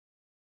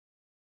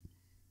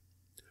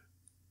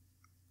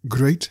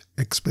Great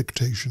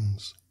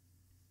Expectations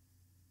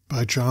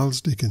by Charles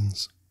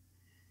Dickens.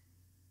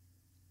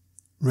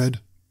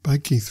 Read by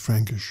Keith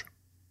Frankish.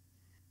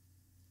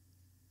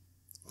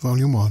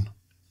 Volume 1,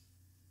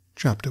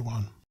 Chapter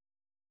 1.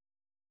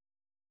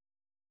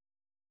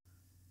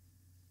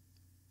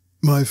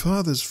 My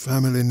father's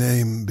family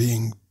name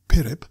being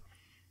Pirrip,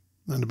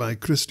 and my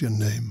Christian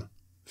name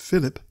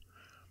Philip,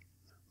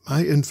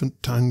 my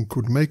infant tongue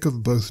could make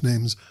of both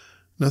names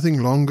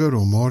nothing longer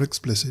or more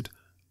explicit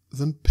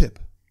than Pip.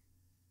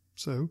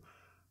 So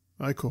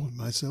I called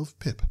myself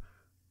Pip,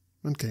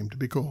 and came to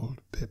be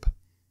called Pip.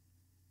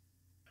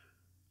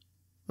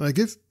 I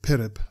give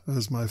Pirrip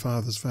as my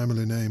father's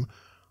family name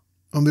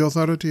on the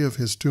authority of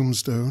his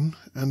tombstone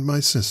and my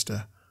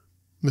sister,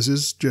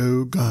 Mrs.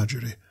 Joe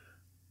Gargery,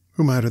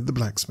 who married the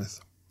blacksmith.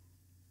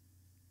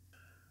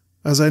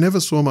 As I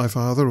never saw my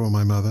father or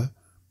my mother,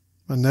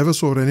 and never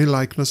saw any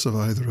likeness of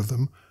either of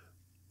them,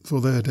 for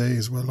their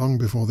days were long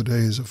before the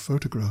days of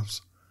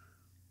photographs,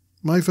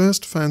 my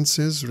first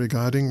fancies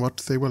regarding what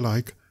they were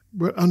like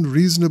were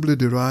unreasonably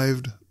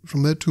derived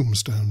from their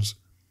tombstones.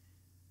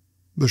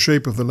 The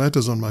shape of the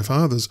letters on my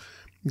father's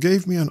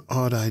gave me an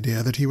odd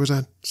idea that he was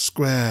a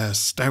square,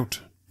 stout,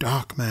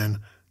 dark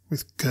man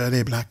with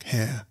curly black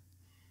hair.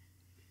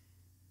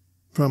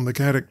 From the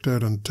character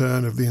and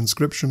turn of the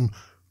inscription,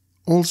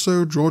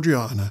 also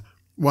Georgiana,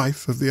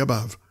 wife of the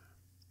above,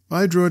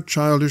 I drew a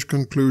childish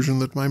conclusion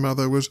that my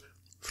mother was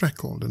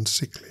freckled and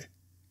sickly.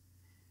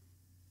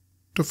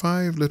 To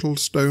 5 little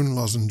stone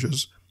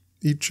lozenges,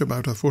 each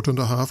about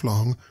 1.5 feet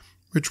long,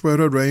 which were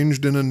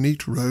arranged in a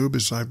neat row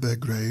beside their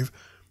grave,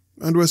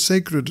 and were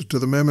sacred to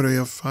the memory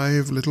of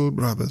 5 little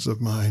brothers of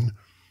mine,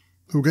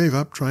 who gave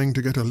up trying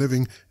to get a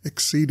living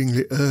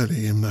exceedingly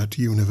early in that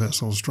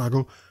universal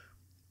struggle,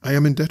 I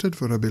am indebted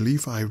for a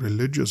belief I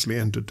religiously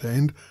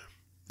entertained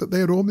that they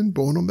had all been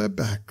born on their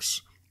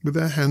backs, with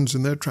their hands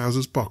in their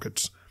trousers'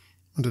 pockets,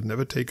 and had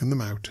never taken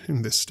them out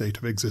in this state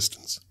of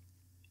existence.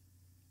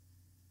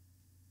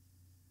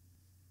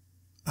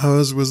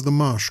 Ours was the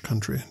marsh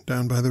country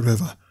down by the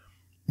river,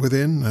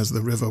 within, as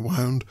the river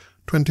wound,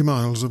 20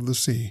 miles of the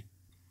sea.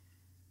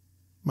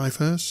 My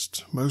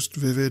first, most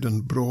vivid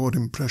and broad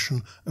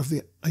impression of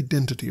the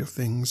identity of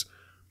things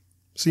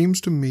seems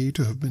to me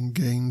to have been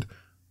gained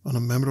on a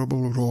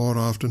memorable raw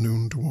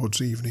afternoon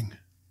towards evening.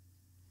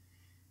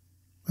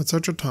 At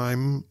such a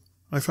time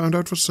I found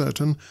out for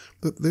certain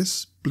that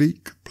this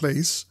bleak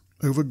place,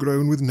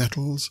 overgrown with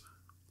nettles,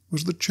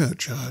 was the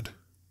churchyard,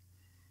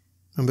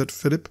 and that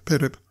Philip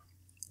Pirrip,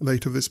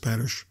 late of this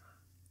parish,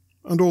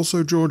 and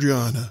also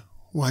Georgiana,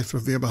 wife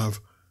of the above,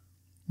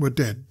 were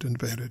dead and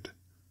buried,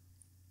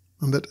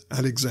 and that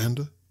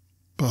Alexander,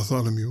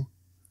 Bartholomew,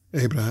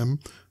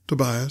 Abraham,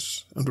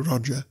 Tobias, and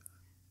Roger,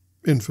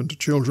 infant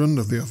children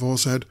of the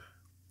aforesaid,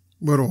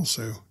 were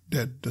also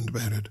dead and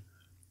buried,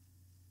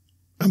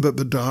 and that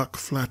the dark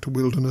flat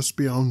wilderness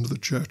beyond the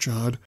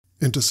churchyard,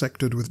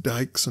 intersected with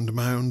dykes and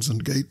mounds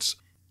and gates,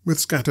 with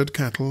scattered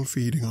cattle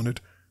feeding on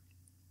it,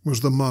 was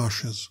the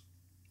marshes,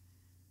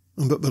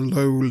 and that the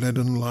low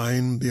leaden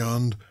line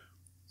beyond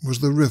was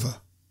the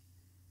river,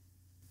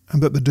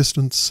 and that the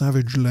distant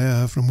savage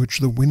lair from which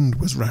the wind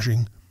was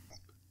rushing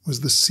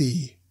was the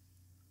sea,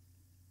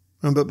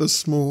 and that the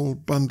small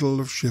bundle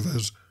of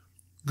shivers,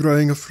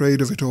 growing afraid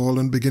of it all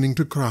and beginning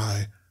to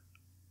cry,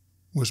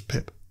 was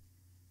Pip.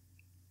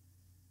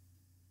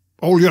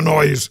 "Hold your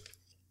noise!"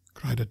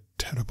 cried a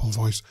terrible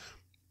voice,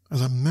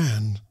 as a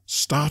man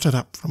started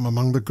up from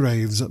among the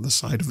graves at the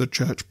side of the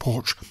church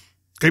porch.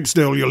 "Keep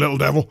still, you little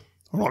devil,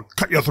 or I'll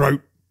cut your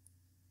throat."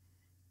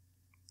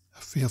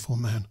 A fearful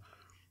man,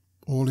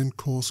 all in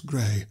coarse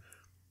grey,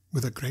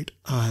 with a great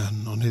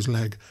iron on his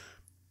leg,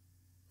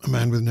 a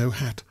man with no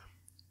hat,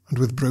 and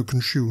with broken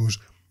shoes,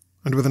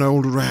 and with an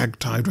old rag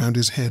tied round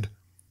his head,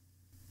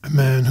 a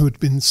man who had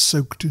been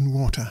soaked in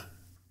water,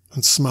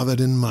 and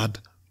smothered in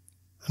mud,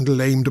 and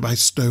lamed by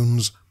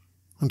stones,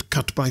 and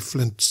cut by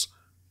flints,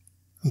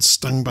 and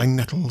stung by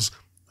nettles,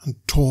 and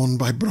torn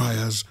by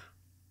briars,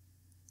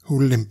 who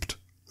limped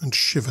and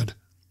shivered,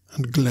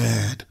 and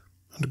glared,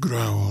 and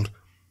growled,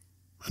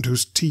 and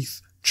whose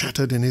teeth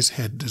chattered in his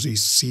head as he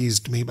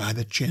seized me by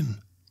the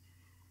chin.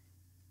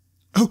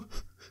 "Oh,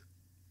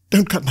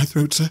 don't cut my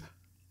throat, sir,"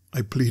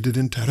 I pleaded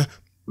in terror.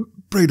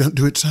 "Pray don't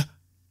do it, sir."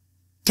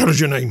 "Tell us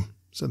your name,"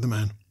 said the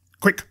man.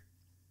 "Quick."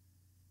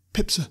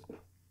 "Pip, sir."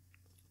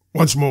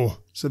 "Once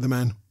more," said the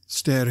man,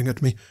 staring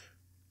at me.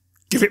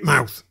 "Give it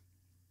mouth."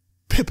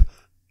 "Pip.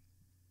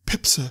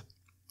 Pip, sir."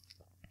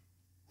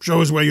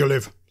 "Show us where you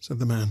live," said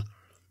the man.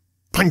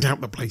 "Point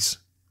out the place."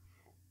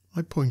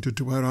 I pointed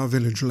to where our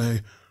village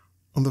lay,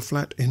 on the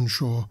flat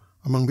inshore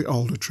among the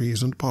alder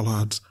trees and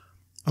pollards,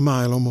 1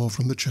 mile or more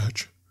from the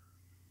church.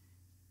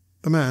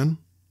 The man,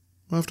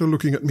 after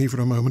looking at me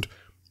for a moment,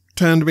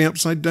 turned me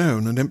upside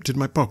down and emptied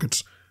my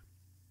pockets.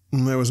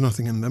 There was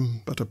nothing in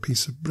them but a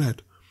piece of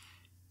bread.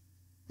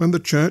 When the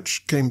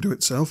church came to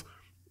itself,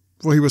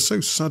 for he was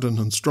so sudden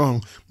and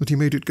strong that he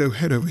made it go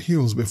head over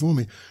heels before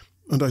me,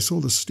 and I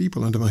saw the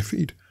steeple under my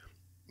feet.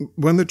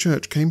 When the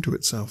church came to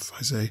itself,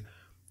 I say,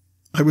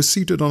 I was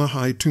seated on a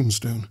high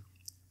tombstone,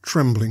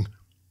 trembling,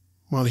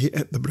 while he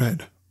ate the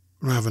bread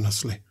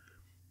ravenously.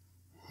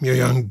 "You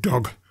young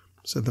dog,"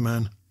 said the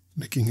man,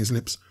 licking his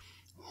lips.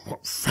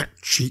 "What fat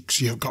cheeks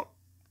you've got."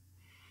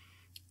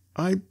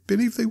 I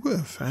believe they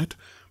were fat,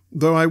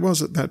 though I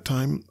was at that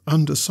time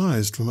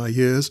undersized for my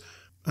years,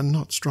 and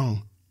not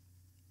strong.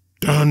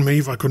 "Darn me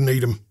if I couldn't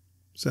eat 'em,"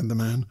 said the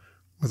man,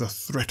 with a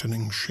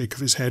threatening shake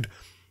of his head,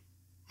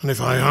 "and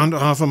if I aren't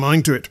half a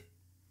mind to it."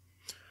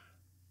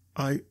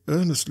 I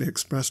earnestly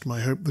expressed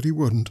my hope that he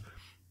wouldn't,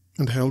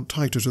 and held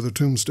tighter to the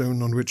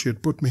tombstone on which he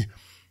had put me,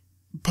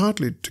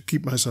 partly to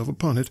keep myself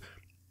upon it,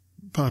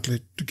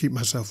 partly to keep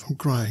myself from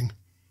crying.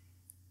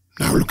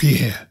 "Now look'ee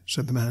here,"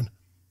 said the man.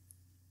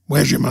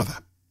 "Where's your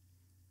mother?"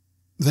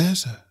 "There,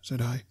 sir,"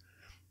 said I.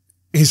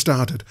 He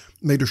started,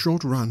 made a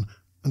short run,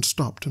 and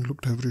stopped and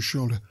looked over his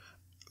shoulder.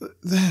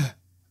 "There,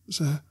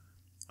 sir,"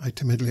 I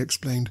timidly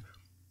explained.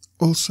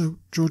 "Also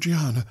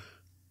Georgiana.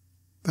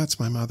 That's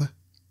my mother."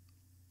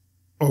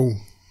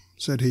 "Oh,"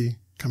 said he,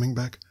 coming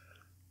back.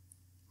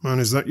 "And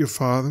is that your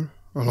father,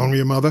 along with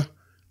your mother?"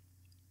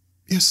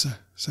 "Yes, sir,"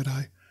 said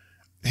I.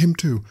 "Him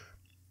too.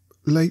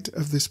 Late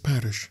of this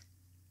parish."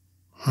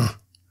 "Huh,"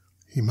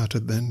 he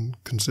muttered then,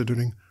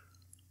 considering.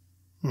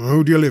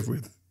 "Who do you live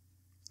with?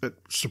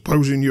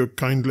 Supposing you're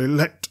kindly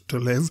let to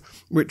live,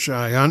 which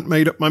I ain't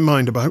made up my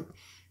mind about."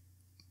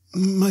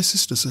 "My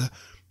sister, sir,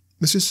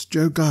 Mrs.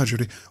 Joe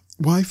Gargery,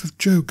 wife of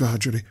Joe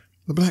Gargery,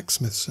 the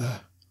blacksmith,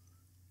 sir."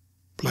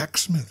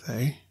 "Blacksmith,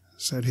 eh?"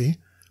 said he,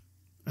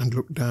 and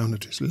looked down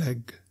at his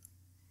leg.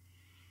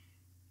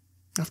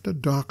 After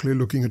darkly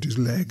looking at his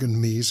leg and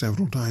me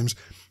several times,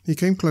 he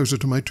came closer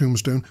to my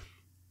tombstone,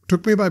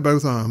 took me by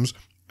both arms,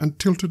 and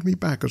tilted me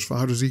back as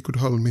far as he could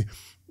hold me,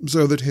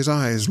 so that his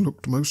eyes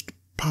looked most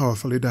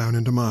powerfully down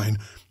into mine,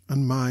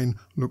 and mine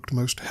looked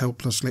most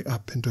helplessly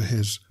up into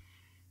his.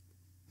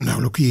 "Now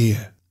look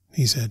here,"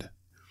 he said.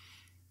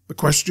 "The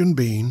question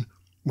being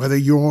whether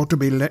you're to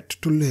be let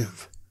to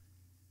live.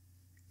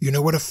 You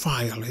know what a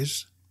file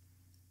is?"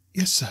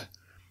 "Yes, sir."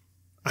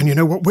 "And you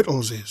know what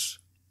whittles is?"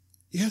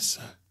 "Yes,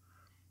 sir."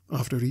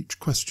 After each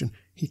question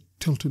he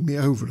tilted me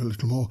over a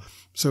little more,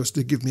 so as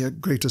to give me a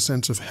greater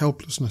sense of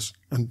helplessness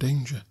and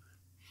danger.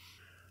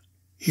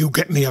 "You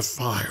get me a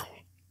file,"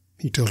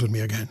 he tilted me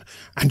again,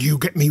 "and you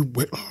get me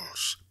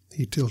whittles,"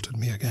 he tilted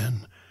me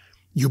again.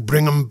 "You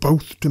bring 'em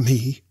both to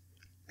me,"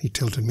 he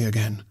tilted me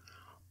again,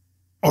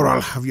 "or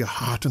I'll have your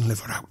heart and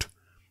liver out,"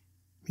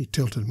 he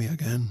tilted me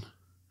again.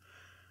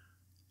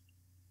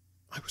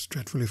 I was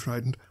dreadfully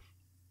frightened,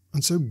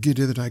 and so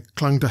giddy that I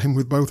clung to him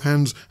with both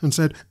hands and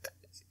said,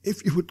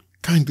 "If you would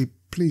kindly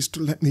please to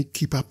let me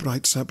keep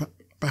upright, sir,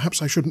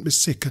 perhaps I shouldn't be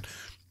sick, and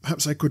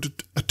perhaps I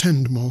could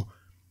attend more."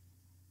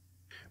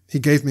 He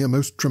gave me a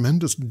most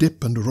tremendous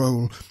dip and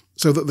roll,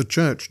 so that the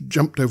church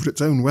jumped over its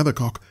own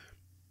weathercock.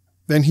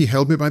 Then he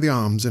held me by the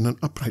arms in an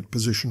upright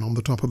position on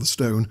the top of the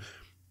stone,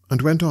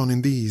 and went on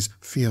in these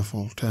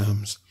fearful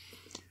terms.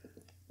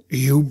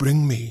 "You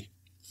bring me,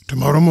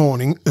 tomorrow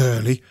morning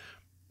early,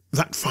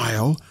 that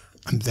file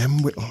and them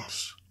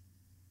whittles.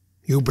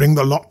 You bring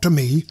the lot to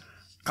me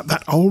at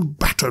that old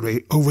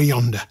battery over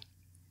yonder.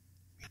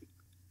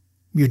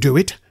 You do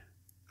it,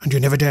 and you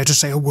never dare to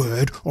say a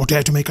word or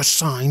dare to make a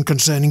sign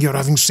concerning your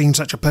having seen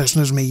such a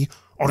person as me,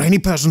 or any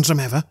person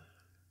somever,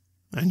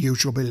 and you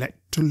shall be let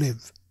to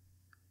live.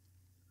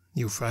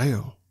 You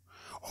fail,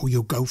 or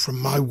you go from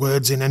my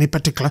words in any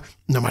particular,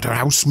 no matter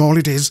how small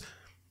it is,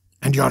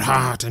 and your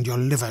heart and your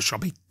liver shall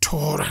be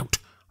tore out,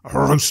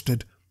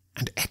 roasted,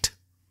 and ate.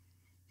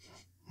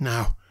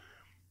 Now,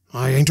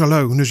 I ain't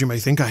alone, as you may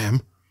think I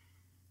am.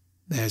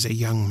 There's a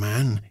young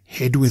man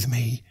hid with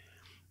me,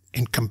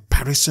 in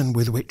comparison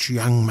with which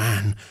young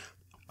man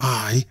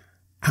I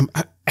am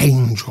an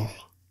angel.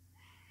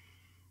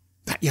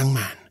 That young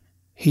man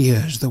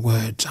hears the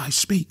words I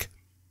speak.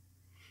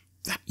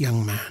 That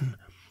young man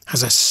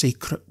has a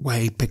secret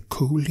way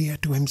peculiar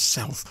to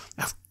himself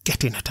of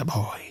getting at a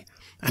boy,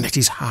 and at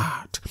his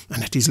heart,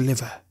 and at his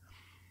liver.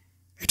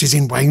 It is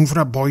in vain for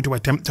a boy to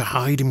attempt to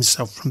hide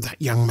himself from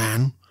that young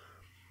man.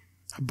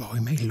 A boy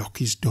may lock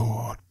his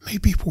door, may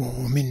be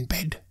warm in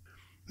bed,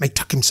 may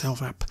tuck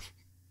himself up,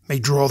 may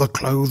draw the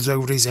clothes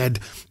over his head,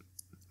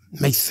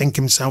 may think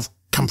himself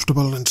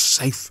comfortable and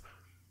safe,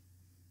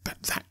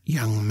 but that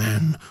young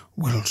man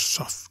will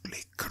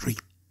softly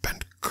creep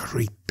and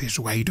creep his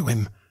way to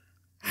him,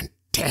 and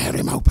tear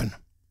him open.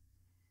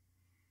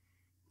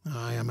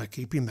 I am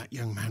a-keeping that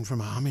young man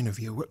from harming of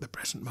you at the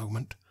present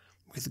moment,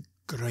 with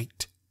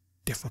great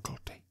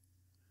difficulty.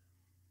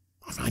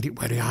 I find it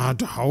very hard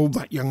to hold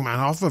that young man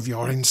off of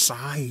your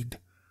inside.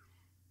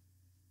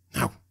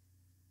 Now,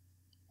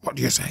 what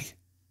do you say?"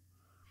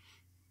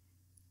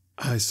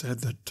 I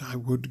said that I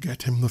would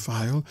get him the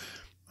file,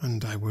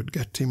 and I would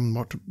get him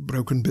what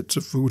broken bits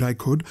of food I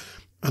could,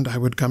 and I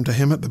would come to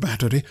him at the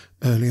battery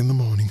early in the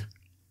morning.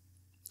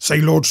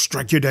 "Say Lord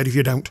strike you dead if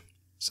you don't,"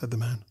 said the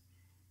man.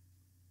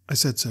 I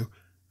said so,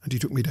 and he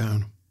took me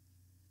down.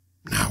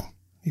 "Now,"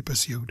 he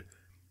pursued,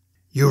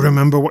 "you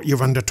remember what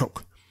you've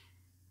undertook,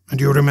 and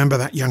you remember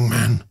that young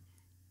man,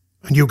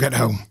 and you get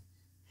home.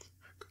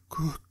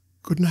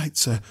 "Good night,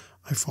 sir,"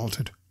 I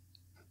faltered.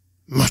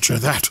 "Much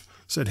of that,"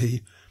 said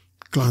he,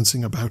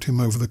 glancing about him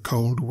over the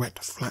cold,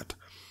 wet flat.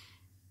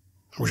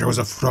 "I wish I was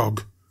a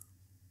frog,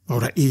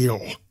 or a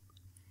eel."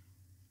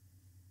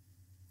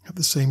 At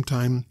the same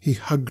time he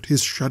hugged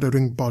his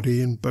shuddering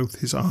body in both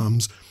his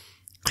arms,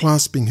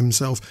 clasping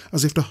himself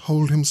as if to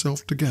hold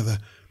himself together,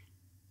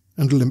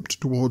 and limped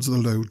towards the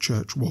low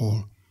church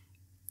wall.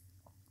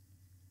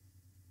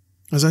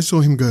 As I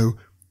saw him go,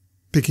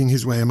 picking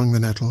his way among the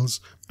nettles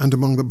and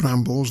among the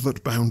brambles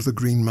that bound the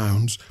green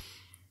mounds,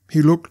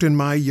 he looked in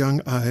my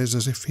young eyes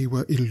as if he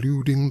were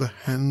eluding the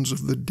hands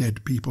of the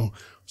dead people,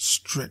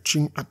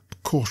 stretching up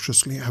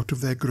cautiously out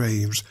of their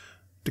graves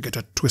to get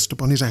a twist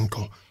upon his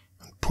ankle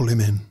and pull him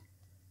in.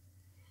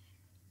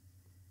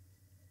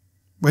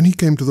 When he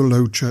came to the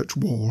low church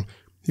wall,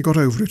 he got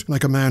over it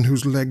like a man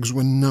whose legs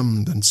were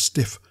numbed and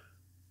stiff,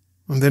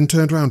 and then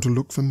turned round to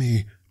look for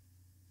me.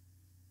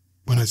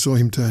 When I saw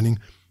him turning,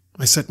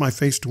 I set my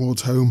face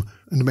towards home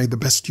and made the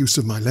best use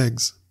of my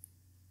legs.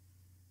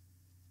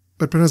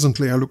 But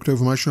presently I looked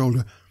over my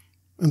shoulder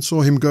and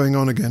saw him going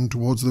on again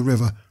towards the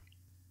river,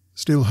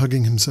 still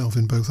hugging himself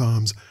in both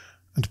arms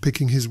and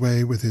picking his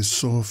way with his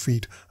sore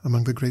feet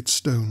among the great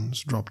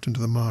stones dropped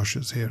into the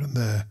marshes here and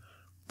there,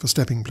 for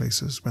stepping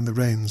places when the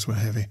rains were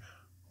heavy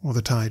or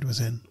the tide was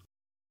in.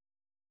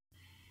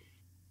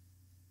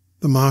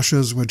 The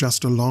marshes were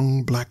just a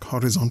long black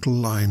horizontal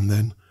line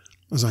then,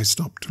 as I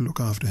stopped to look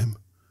after him,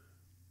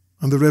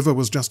 and the river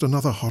was just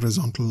another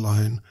horizontal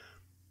line,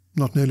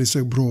 not nearly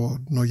so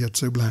broad nor yet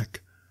so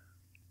black,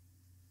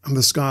 and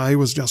the sky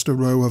was just a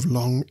row of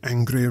long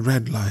angry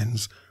red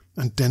lines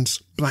and dense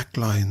black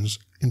lines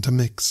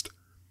intermixed.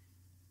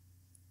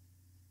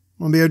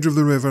 On the edge of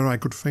the river I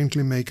could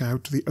faintly make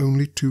out the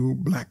only two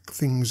black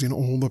things in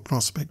all the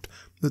prospect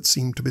that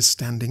seemed to be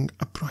standing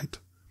upright.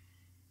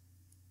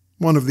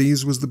 One of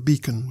these was the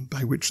beacon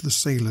by which the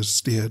sailors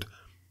steered,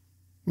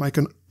 like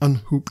an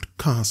unhooped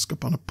cask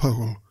upon a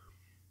pole,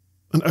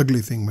 an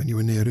ugly thing when you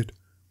were near it.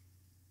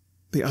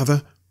 The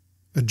other,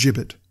 a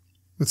gibbet,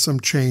 with some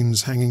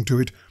chains hanging to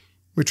it,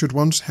 which had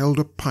once held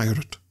a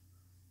pirate.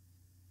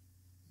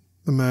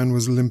 The man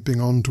was limping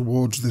on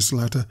towards this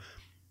latter,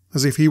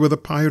 as if he were the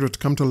pirate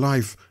come to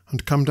life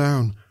and come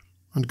down,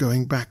 and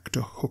going back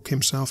to hook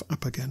himself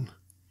up again.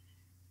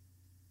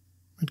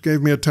 It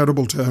gave me a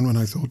terrible turn when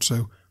I thought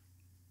so,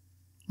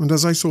 and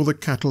as I saw the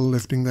cattle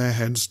lifting their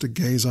heads to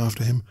gaze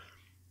after him,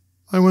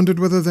 I wondered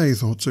whether they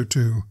thought so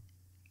too.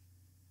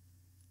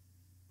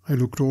 I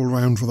looked all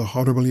round for the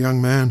horrible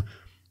young man,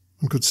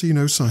 and could see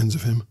no signs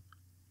of him.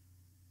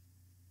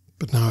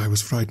 But now I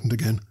was frightened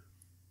again,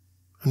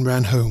 and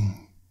ran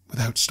home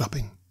without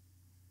stopping.